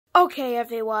Okay,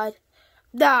 everyone.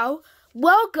 Now,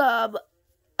 welcome.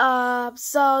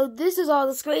 So this is all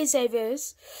the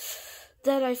screensavers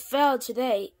that I found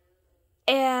today.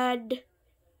 And,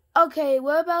 okay,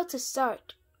 we're about to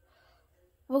start.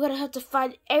 We're gonna have to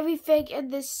find everything in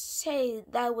this scene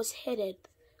that was hidden.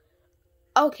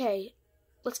 Okay,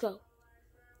 let's go.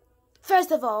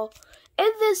 First of all, in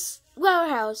this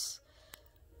warehouse,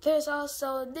 there's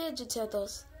also Ninja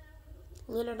Turtles,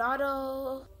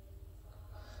 Leonardo,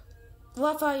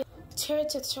 Raphael,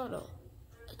 Turtle.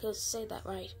 I could say that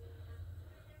right.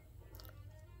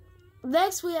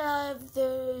 Next we have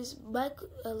there's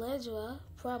Michelangelo,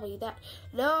 probably that.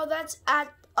 No, that's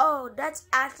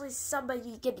actually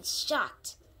somebody getting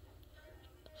shot.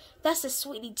 That's the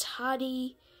Sweetie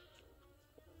Toddy.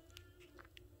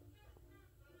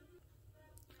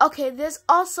 Okay, there's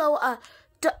also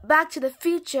Back to the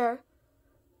Future.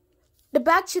 The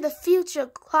Back to the Future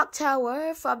clock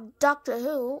tower from Doctor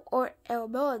Who, or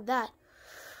more than that.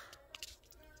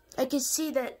 I can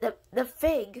see the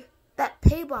thing, that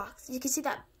pay box. You can see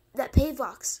that pay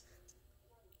box.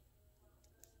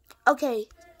 Okay,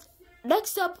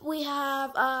 next up we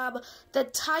have the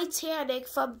Titanic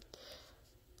from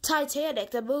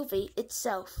Titanic, the movie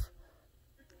itself.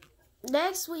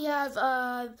 Next we have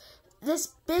this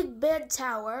Big Ben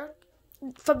Tower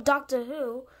from Doctor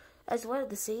Who as one of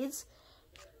the scenes.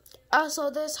 Also,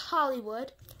 there's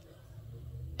Hollywood.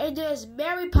 And there's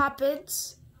Mary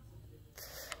Poppins.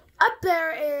 Up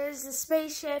there is the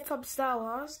spaceship from Star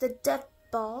Wars, the Death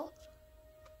Ball.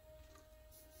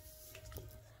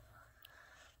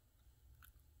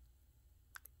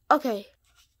 Okay.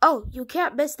 Oh, you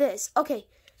can't miss this. Okay.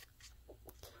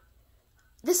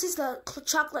 This is the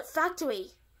chocolate factory.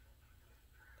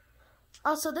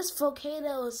 Also, this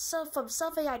volcano is from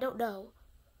something I don't know.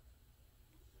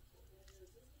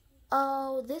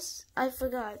 Oh, I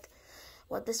forgot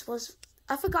what this was.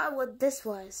 I forgot what this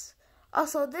was.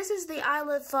 Also, this is the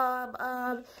island from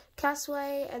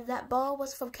Castaway, and that ball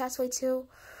was from Castaway 2.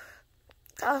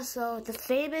 Also, the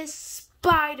famous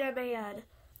Spider-Man.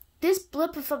 This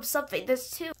blimp is from something. There's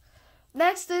two.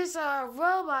 Next, there's a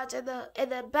robot in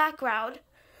the background.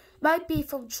 Might be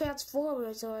from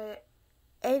Transformers or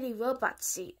any robot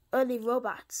scene. Any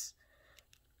robots.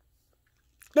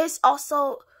 There's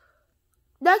also.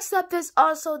 Next up, there's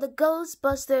also the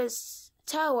Ghostbusters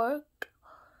Tower.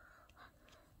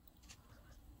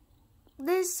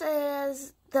 This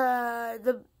is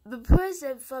the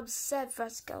prison from San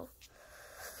Francisco.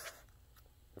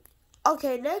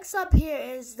 Okay, next up here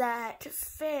is that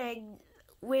thing,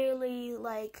 really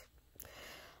like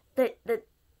the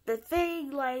thing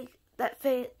like that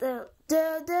thing.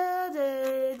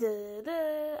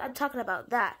 I'm talking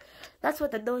about that. That's what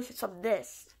the noise is from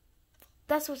this.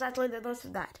 That's what's actually the noise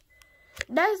from that.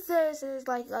 Next, this is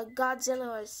like a Godzilla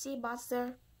or a sea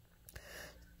monster.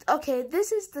 Okay,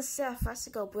 this is the San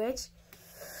Francisco Bridge.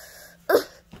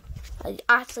 I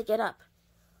actually get up.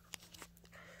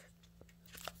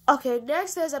 Okay,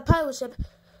 next there's a pirate ship.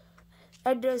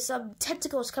 And there's some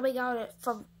tentacles coming out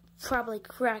from probably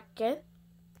Kraken.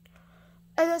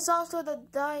 And there's also the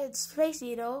giant space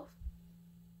needle.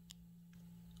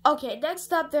 Okay,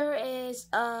 next up there is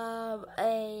a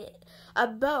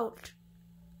boat,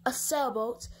 a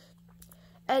sailboat,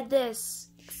 and this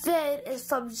thing is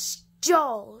from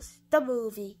Jaws, the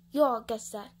movie. You all guess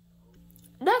that.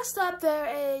 Next up there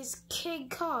is King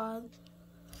Kong,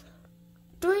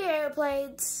 3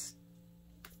 airplanes,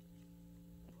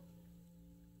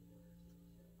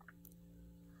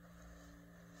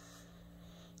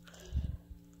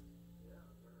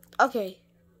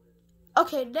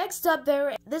 Okay, next up there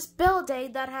is this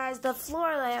building that has the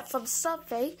floor lamp from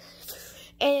something,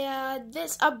 and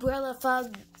this umbrella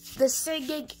from the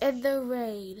Singing in the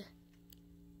Rain.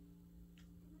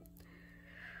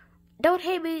 Don't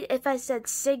hate me if I said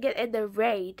Singing in the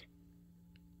Rain.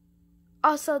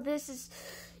 Also, this is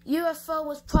UFO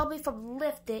was probably from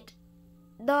Lifted.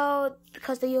 No,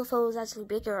 because the UFO was actually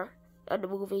bigger in the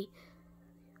movie.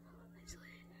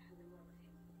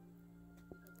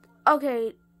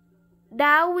 Okay,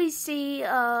 now we see shoot!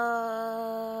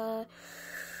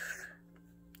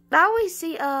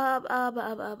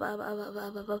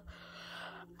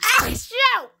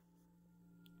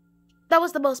 That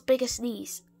was the most biggest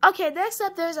sneeze. Okay, next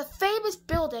up there's a famous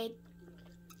building.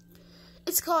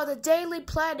 It's called the Daily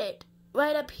Planet,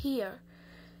 right up here.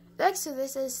 Next to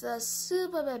this is the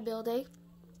Superman building.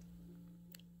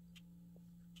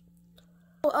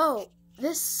 Oh,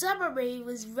 this submarine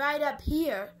was right up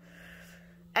here.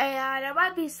 And it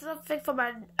might be something from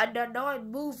an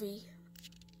unknown movie.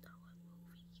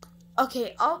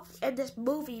 Okay, up in this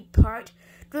movie part,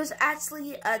 there's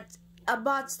actually a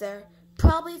monster,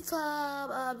 probably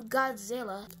from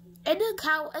Godzilla. In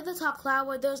the top cloud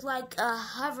where there's like a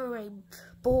hovering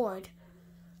board.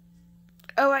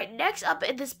 Alright, next up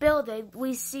in this building,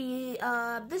 we see,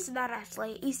 this is not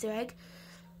actually an Easter egg.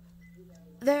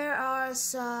 There are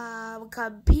some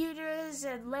computers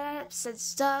and lamps and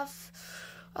stuff.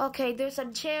 Okay, there's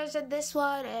some chairs in this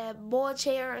one, and more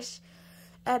chairs,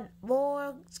 and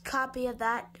more copy of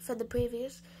that from the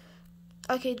previous.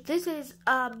 Okay, this is,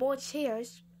 more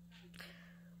chairs.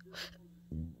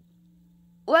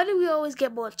 Why do we always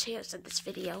get more chairs in this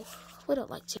video? We don't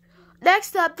like chairs.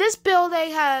 Next up, this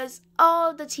building has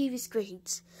all the TV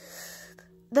screens.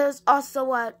 There's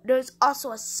also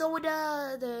a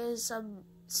soda, there's some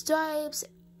stripes,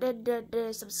 and then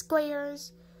there's some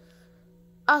squares.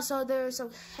 Also, there's some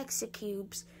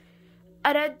hexacubes,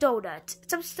 and a donut,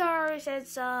 some stars,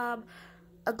 and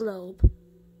a globe.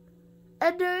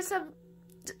 And there's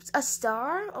a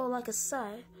star, or like a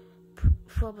sun,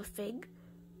 from a thing.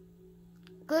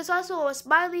 There's also a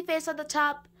smiley face on the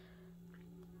top.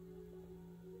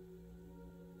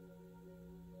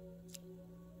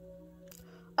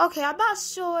 Okay, I'm not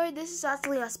sure this is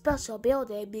actually a special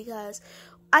building because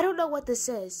I don't know what this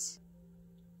is.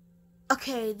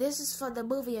 Okay, this is from the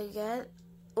movie again,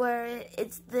 where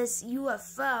it's this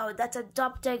UFO that's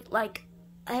adopting like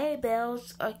hay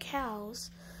bales or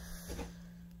cows.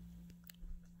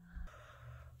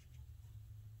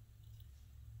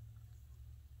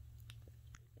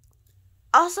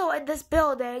 Also in this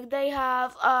building, they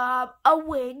have a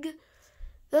wing.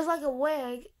 There's like a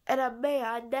wing and a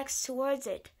man next towards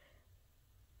it.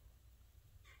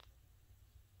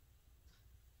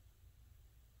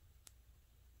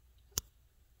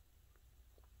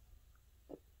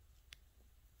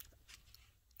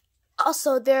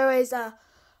 Also, there is a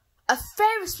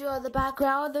Ferris wheel in the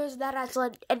background. There's not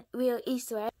actually a real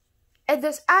Easter egg. And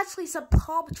there's actually some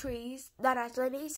palm trees, not actually an Easter egg.